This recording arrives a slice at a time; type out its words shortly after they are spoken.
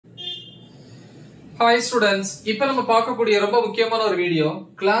Hi students, இப்ப நம்ம பார்க்கக்கூடிய ரொம்ப முக்கியமான ஒரு video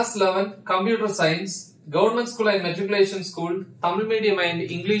Class 11 Computer Science Government School and Matriculation School Tamil Medium and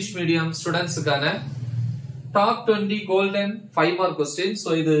English Medium ஸ்டூடண்ட்ஸ்க்கான Top 20 Golden 5 mark questions.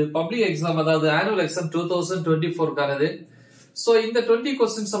 So இது public exam அதாவது annual exam 2024 கானது. So இந்த 20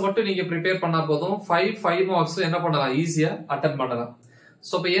 questions மட்டும் நீங்க prepare பண்ணா போதும் 5 marks என்ன பண்ணலாம் ஈஸியா அட்டெண்ட் பண்ணலாம்.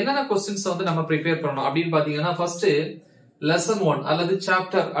 So இப்ப என்னென்ன questions வந்து நம்ம prepare பண்ணணும் அப்படினு பாத்தீங்கன்னா first lesson 1 அல்லது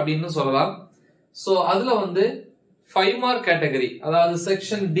chapter அப்படினு சொல்லலாம். So அதுல வந்து 5 mark category அதாவது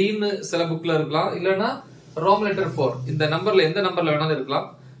section D னு சில புக்ல இருக்கலாம் இல்லனா Roman letter 4 இந்த நம்பர்ல எந்த நம்பர்ல வேணாலும் இருக்கலாம்.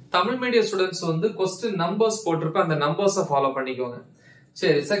 தமிழ் மீடியம் ஸ்டூடண்ட்ஸ் வந்து क्वेश्चन நம்பர்ஸ் போட்டுருப்ப அந்த நம்பர்ஸை ஃபாலோ பண்ணிக்கோங்க.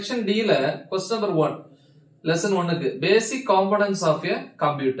 சரி செக்ஷன் D ல क्वेश्चन நம்பர் 1 லெசன் 1 க்கு பேசிக் காம்போனன்ட்ஸ் ஆஃப் எ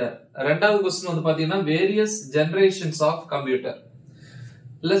கம்ப்யூட்டர். ரெண்டாவது क्वेश्चन வந்து பாத்தீங்கன்னா various generations of computer.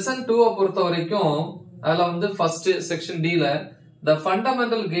 Lesson 2 பொறுத்த வரைக்கும் அதுல வந்து ஃபர்ஸ்ட் செக்ஷன் D ல the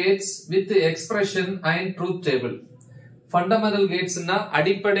fundamental gates with expression and truth table. Fundamental gates னா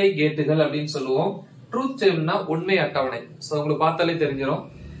அடிப்படை கேட்டுகள் அப்படினு சொல்லுவோம். truth table னா உண்மை அட்டவணை. சோ உங்களுக்கு பார்த்தாலே தெரிஞ்சிரும்.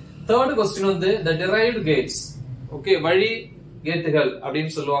 third question வந்து the derived gates. ஓகே வழி கேட்டுகள்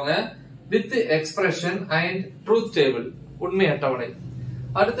அப்படினு சொல்லுவாங்க. with expression and truth table உண்மை அட்டவணை.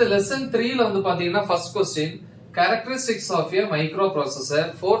 அடுத்து lesson 3 ல வந்து பாத்தீங்கன்னா first question characteristics of a microprocessor.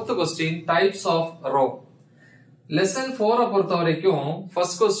 fourth question types of ROM. Lesson 4 பொறுத்த வரைக்கும்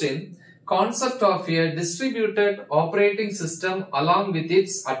first question concept of a distributed operating system along with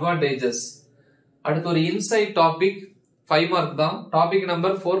its advantages. அடுத்து ஒரு insight topic 5 mark தான். topic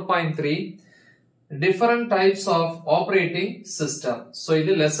number 4.3 different types of operating system. So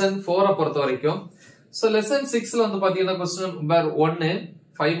இது lesson 4 பொறுத்த வரைக்கும். So lesson 6 ல வந்து பாத்தீங்கன்னா question number 1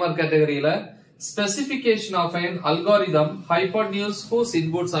 5 mark categoryல specification of an algorithm hypotenuse whose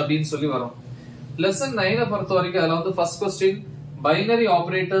inputs அப்படின்னு சொல்லி வரும். lesson 9 பொறுத்த வரைக்கும் அதுல வந்து first question binary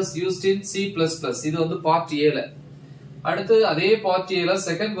operators used in C++. இது வந்து part A ல. அடுத்து அதே part A ல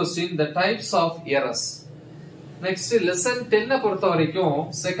second question the types of errors. next lesson 10 பொறுத்த வரைக்கும்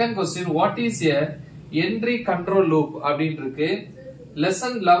second question what is a entry control loop அப்படினு இருக்கு.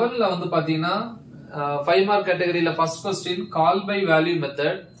 lesson 11 ல வந்து பாத்தீங்கன்னா 5 mark categoryல first question call by value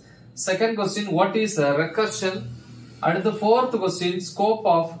method. second question what is a recursion. அடுத்து fourth question scope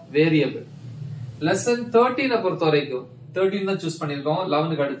of variable. lesson 13 பொறுத்த வரைக்கும் 13 தான் சூஸ் பண்ணிருக்கோம்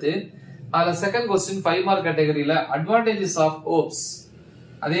 11 க்கு அடுத்து அதுல செகண்ட் क्वेश्चन 5 மார்க் கேட்டகரியில advantages of OPS.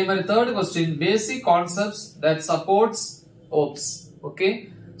 அதே மாதிரி third question basic concepts that supports OPS. Okay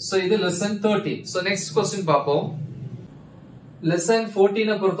so இது lesson 13. சோ நெக்ஸ்ட் क्वेश्चन பாப்போம். lesson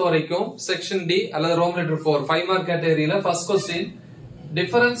 14 பொறுத்த வரைக்கும் செக்ஷன் D அல்லது ரோமன் லெட்டர் 4 5 மார்க் கேட்டகரியில first question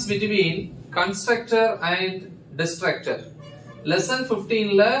difference between constructor and destructor. lesson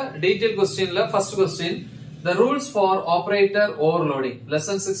 15 ல detail question ல first question the rules for operator overloading.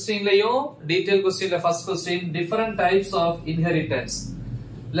 lesson 16 லயும் detail question ல first question different types of inheritance.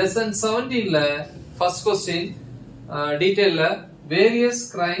 lesson 17 ல first question detail ல various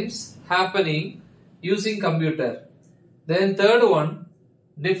crimes happening using computer. then third one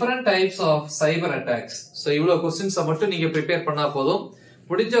different types of cyber attacks. so இவ்வளவு questions மட்டும் நீங்க prepare பண்ணா போதும்.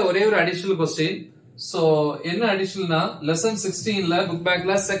 முடிஞ்ச ஒரே ஒரு additional question. So என்ன additionalனா lesson 16 ல book back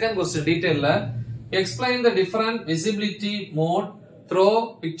ல second question detail ல explain the different visibility mode through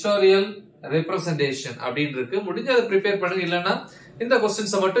pictorial representation அப்படினு இருக்கு. முடிஞ்ச அதை prepare பண்ணுங்க. இல்லனா இந்த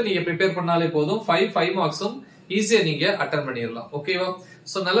questions மட்டும் நீங்க prepare பண்ணாலே போதும் 5 மார்க்ஸும் ஈஸியா நீங்க அட்டெண்ட் பண்ணிரலாம். ஓகேவா?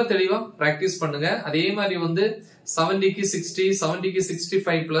 சோ நல்லா தெளிவா பிராக்டீஸ் பண்ணுங்க. அதே மாதிரி வந்து 70 க்கு 60 70 க்கு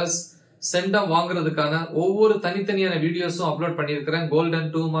 65 பிளஸ் சென்டம் வாங்குறதுக்கான ஒவ்வொரு தனித்தனியான வீடியோஸும் அப்லோட் பண்ணியிருக்கிறேன். Golden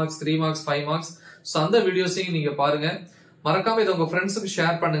 2 marks 3 marks 5 marks. So அந்த வீடியோஸையும் நீங்க பாருங்க. மறக்காம இதை உங்க ஃப்ரெண்ட்ஸுக்கு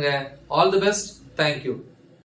ஷேர் பண்ணுங்க. All the best. தேங்க்யூ.